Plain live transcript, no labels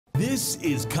This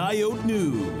is Coyote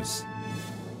News.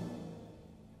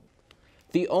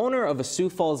 The owner of a Sioux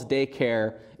Falls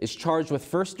daycare is charged with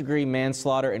first-degree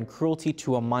manslaughter and cruelty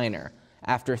to a minor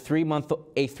after a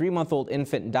three-month-old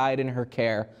infant died in her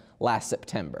care last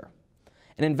September.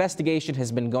 An investigation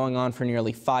has been going on for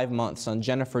nearly 5 months on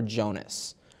Jennifer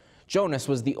Jonas. Jonas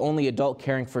was the only adult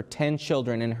caring for 10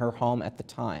 children in her home at the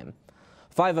time,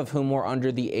 5 of whom were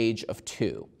under the age of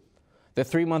 2. The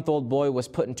 3-month-old boy was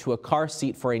put into a car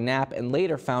seat for a nap and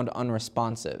later found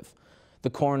unresponsive. The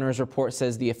coroner's report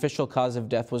says the official cause of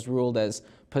death was ruled as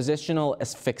positional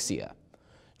asphyxia.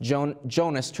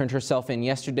 Jonas turned herself in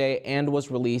yesterday and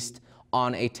was released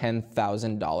on a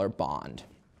 $10,000 bond.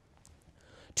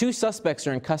 2 suspects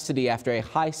are in custody after a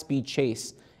high-speed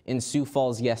chase in Sioux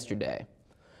Falls yesterday.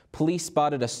 Police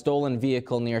spotted a stolen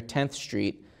vehicle near 10th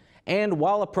Street, and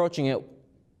while approaching it,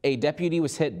 a deputy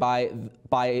was hit by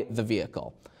the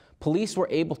vehicle. Police were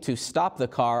able to stop the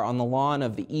car on the lawn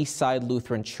of the East Side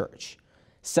Lutheran Church.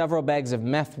 Several bags of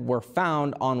meth were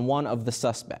found on one of the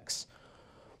suspects.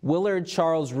 Willard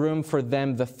Charles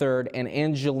Room-for-Them III and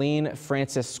Angeline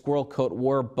Francis Squirrelcoat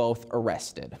were both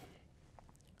arrested.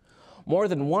 More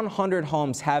than 100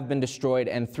 homes have been destroyed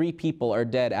and 3 people are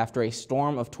dead after a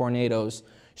storm of tornadoes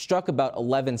struck about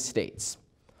 11 states.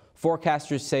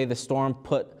 Forecasters say the storm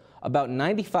put about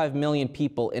 95 million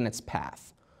people in its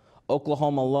path.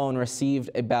 Oklahoma alone received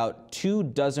about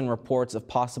 24 reports of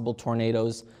possible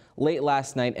tornadoes late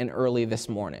last night and early this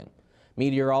morning.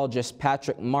 Meteorologist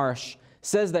Patrick Marsh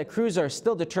says that crews are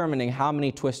still determining how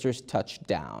many twisters touched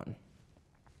down.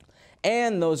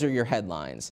 And those are your headlines.